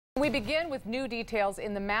We begin with new details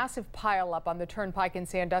in the massive pileup on the Turnpike in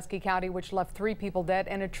Sandusky County, which left 3 people dead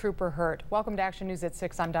and a trooper hurt. Welcome to Action News at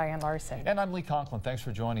 6. I'm Diane Larson. And I'm Lee Conklin. Thanks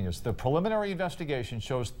for joining us. The preliminary investigation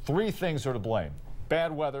shows 3 things are to blame: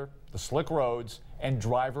 bad weather, the slick roads, and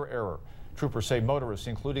driver error. Troopers say motorists,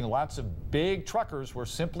 including lots of big truckers, were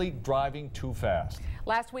simply driving too fast.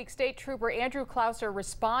 Last week, State Trooper Andrew Klauser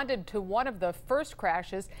responded to one of the first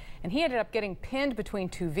crashes, and he ended up getting pinned between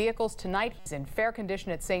 2 vehicles. Tonight, he's in fair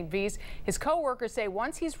condition at St. V's. His co-workers say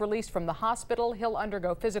once he's released from the hospital, he'll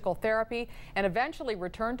undergo physical therapy and eventually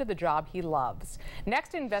return to the job he loves.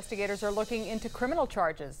 Next, investigators are looking into criminal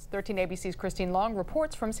charges. 13 ABC's Christine Long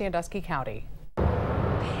reports from Sandusky County.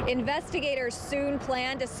 Investigators soon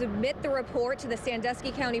plan to submit the report to the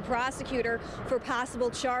Sandusky County Prosecutor for possible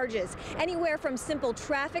charges, anywhere from simple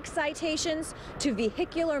traffic citations to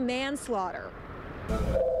vehicular manslaughter.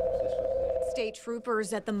 State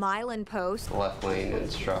troopers at the Milan post, left lane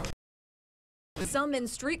and struck. some in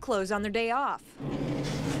street clothes on their day off,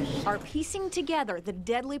 are piecing together the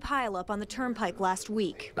deadly pileup on the Turnpike last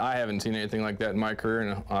week. I haven't seen anything like that in my career,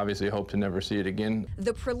 and obviously hope to never see it again.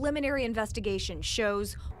 The preliminary investigation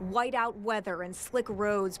shows whiteout weather and slick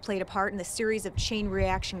roads played a part in the series of chain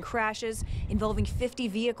reaction crashes involving 50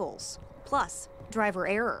 vehicles, plus driver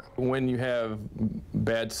error. When you have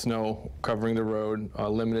bad snow covering the road,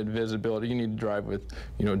 limited visibility, you need to drive with,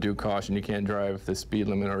 due caution. You can't drive the speed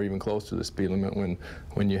limit or even close to the speed limit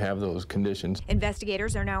when you have those conditions.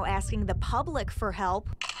 Investigators are now asking the public for help.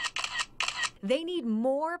 They need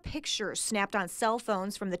more pictures snapped on cell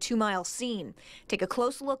phones from the 2-mile scene. Take a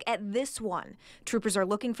close look at this one. Troopers are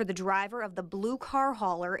looking for the driver of the blue car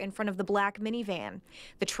hauler in front of the black minivan.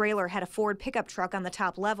 The trailer had a Ford pickup truck on the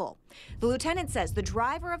top level. The lieutenant says the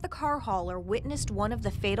driver of the car hauler witnessed one of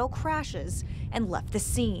the fatal crashes and left the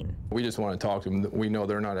scene. We just want to talk to them. We know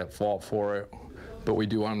they're not at fault for it, but we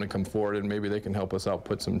do want them to come forward and maybe they can help us out,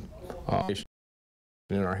 put some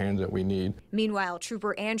in our hands that we need. Meanwhile,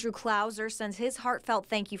 Trooper Andrew Klauser sends his heartfelt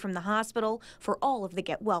thank you from the hospital for all of the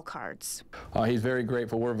Get Well cards. He's very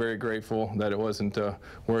grateful. We're very grateful that it wasn't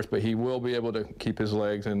worse, but he will be able to keep his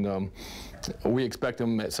legs, and we expect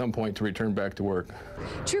him at some point to return back to work.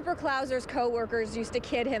 Trooper Klauser's co-workers used to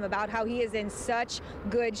kid him about how he is in such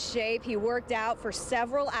good shape. He worked out for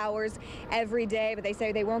several hours every day, but they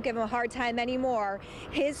say they won't give him a hard time anymore.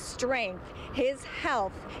 His strength, his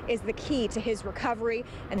health is the key to his recovery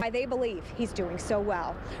and why they believe he's doing so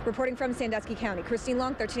well. Reporting from Sandusky County, Christine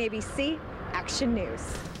Long, 13 ABC, Action News.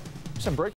 Some break